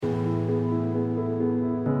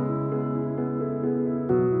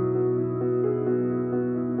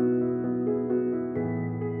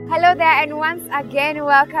Hello there, and once again,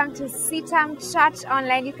 welcome to CITAM Church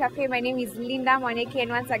Online Youth Cafe. My name is Linda Moneke,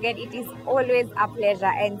 and once again, it is always a pleasure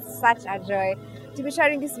and such a joy to be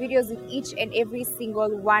sharing these videos with each and every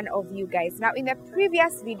single one of you guys. Now, in the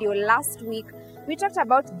previous video last week, we talked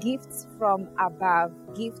about gifts from above,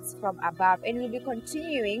 and we'll be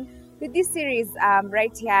continuing with this series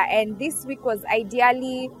right here. And this week was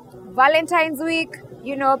ideally Valentine's week.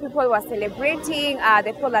 You know, people were celebrating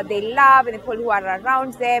the people that they love and the people who are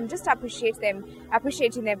around them, just appreciating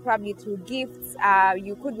them probably through gifts.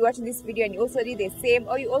 You could be watching this video and you also did the same,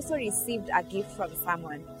 or you also received a gift from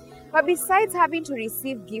someone. But besides having to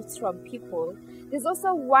receive gifts from people, there's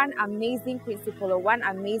also one amazing principle or one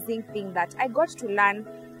amazing thing that I got to learn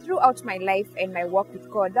throughout my life and my walk with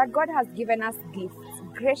God, that God has given us gifts,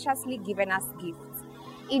 graciously given us gifts.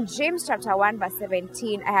 In James chapter 1 verse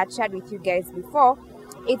 17, I had shared with you guys before,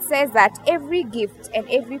 it says that every gift and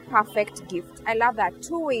every perfect gift, I love that,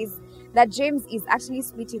 two ways that James is actually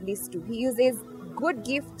splitting this to. He uses good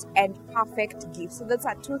gift and perfect gift. So those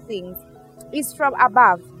are two things. Is from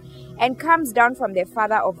above and comes down from the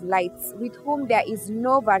Father of lights, with whom there is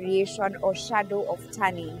no variation or shadow of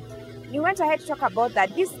turning. We went ahead to talk about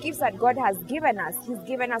that these gifts that God has given us, He's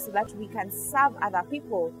given us so that we can serve other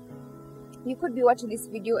people. You could be watching this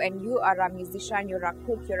video and you are a musician, you're a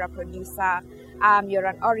cook, you're a producer, you're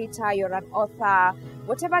an orator, you're an author.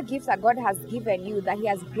 Whatever gifts that God has given you, that He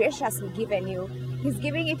has graciously given you, He's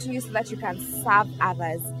giving it to you so that you can serve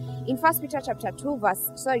others. In 1 Peter chapter 4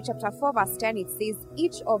 verse 10, it says,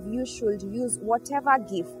 each of you should use whatever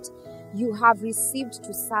gift you have received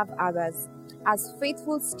to serve others as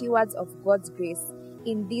faithful stewards of God's grace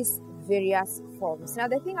in these various forms. Now,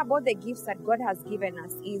 the thing about the gifts that God has given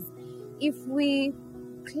us is, if we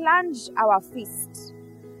clench our fist,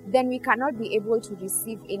 then we cannot be able to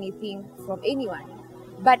receive anything from anyone.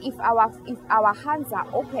 But if our hands are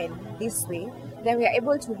open this way, then we are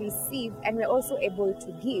able to receive and we're also able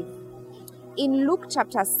to give. In Luke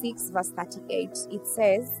chapter 6 verse 38, it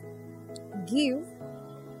says, give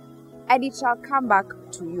and it shall come back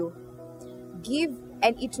to you. Give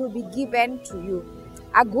and it will be given to you.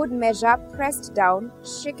 A good measure, pressed down,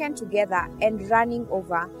 shaken together, and running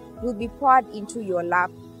over, will be poured into your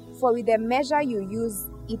lap. For with the measure you use,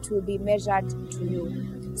 it will be measured to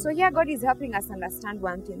you. So here God is helping us understand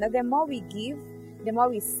one thing, that the more we give, the more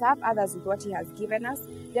we serve others with what He has given us,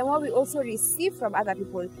 the more we also receive from other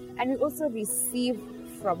people, and we also receive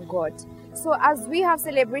from God. So as we have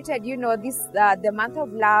celebrated, you know, this the month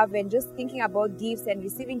of love, and just thinking about gifts and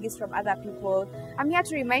receiving gifts from other people, I'm here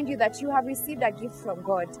to remind you that you have received a gift from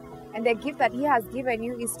God, and the gift that He has given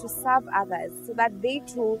you is to serve others, so that they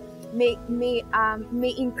too may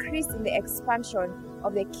increase in the expansion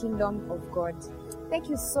of the kingdom of God. Thank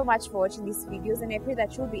you so much for watching these videos, and I pray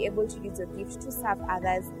that you'll be able to use your gift to serve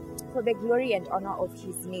others for the glory and honor of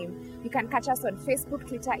His name. You can catch us on Facebook,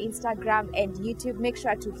 Twitter, Instagram, and YouTube. Make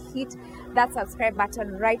sure to hit that subscribe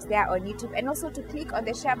button right there on YouTube, and also to click on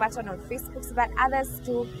the share button on Facebook so that others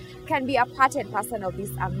too can be a part and parcel of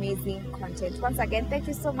this amazing content. Once again, thank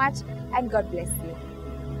you so much, and God bless you.